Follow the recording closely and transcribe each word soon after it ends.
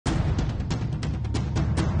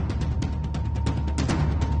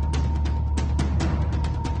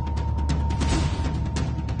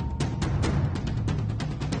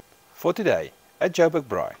For today, at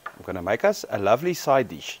Joburgbraai, I'm going to make us a lovely side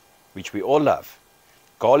dish, which we all love,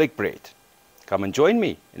 garlic bread. Come and join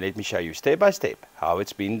me and let me show you step by step how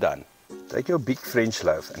it's been done. Take your big French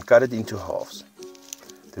loaf and cut it into halves.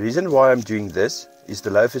 The reason why I'm doing this is the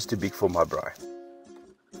loaf is too big for my braai.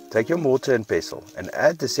 Take your mortar and pestle and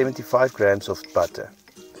add the 75 grams of butter,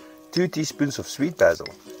 2 teaspoons of sweet basil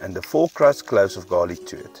and the 4 crushed cloves of garlic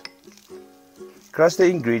to it. Crush the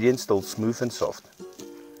ingredients till smooth and soft.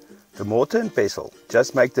 The mortar and pestle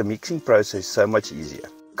just make the mixing process so much easier.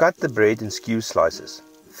 Cut the bread in skew slices,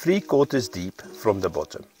 3/4 deep from the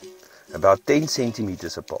bottom, about 10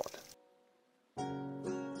 centimeters apart.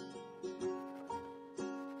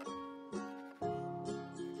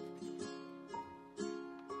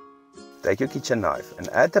 Take your kitchen knife and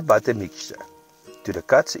add the butter mixture to the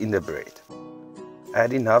cuts in the bread.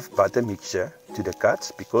 Add enough butter mixture to the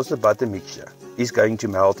cuts because the butter mixture is going to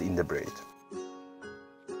melt in the bread.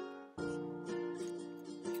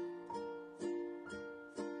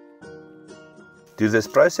 Do this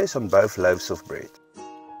process on both loaves of bread.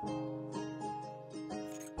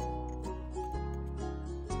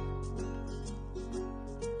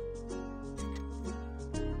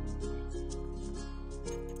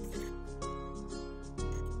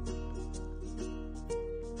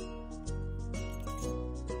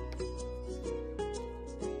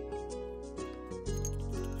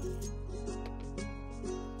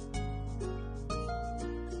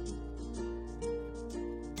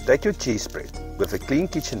 Take your cheese spread with a clean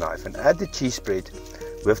kitchen knife and add the cheese spread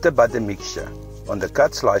with the butter mixture on the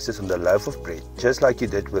cut slices on the loaf of bread, just like you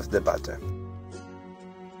did with the butter.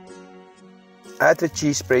 Add the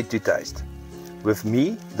cheese spread to taste. With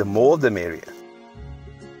me, the more the merrier.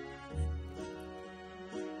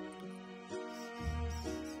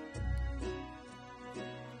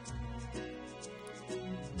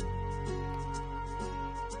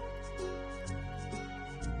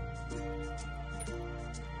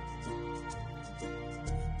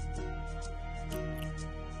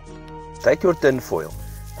 Take your tin foil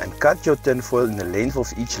and cut your tin foil in the length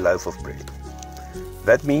of each loaf of bread.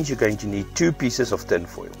 That means you're going to need 2 pieces of tin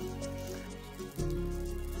foil.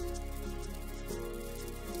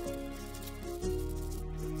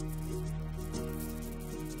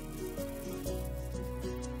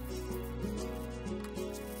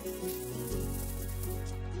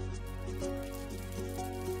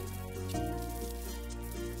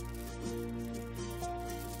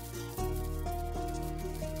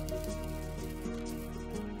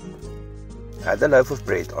 Add the loaf of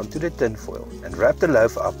bread onto the tin foil and wrap the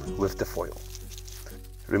loaf up with the foil.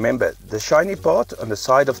 Remember the shiny part on the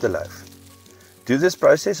side of the loaf. Do this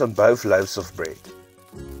process on both loaves of bread.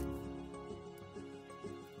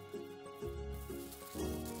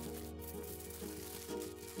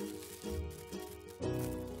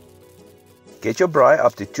 Get your braai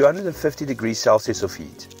up to 250 degrees Celsius of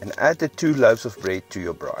heat and add the 2 loaves of bread to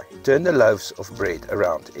your braai. Turn the loaves of bread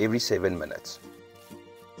around every 7 minutes.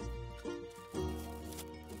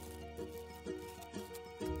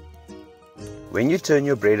 When you turn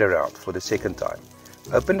your bread around for the second time,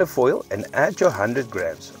 open the foil and add your 100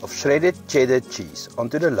 grams of shredded cheddar cheese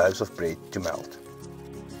onto the loaves of bread to melt.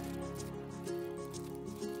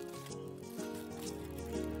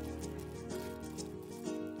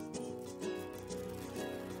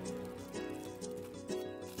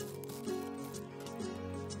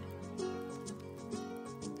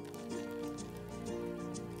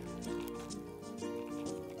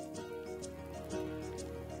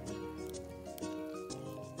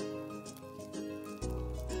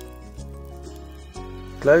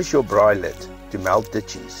 Close your braai lid to melt the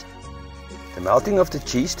cheese. The melting of the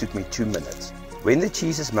cheese took me 2 minutes. When the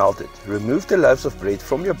cheese is melted, remove the loaves of bread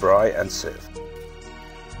from your braai and serve.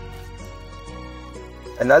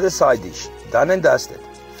 Another side dish, done and dusted.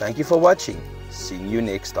 Thank you for watching. See you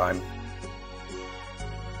next time.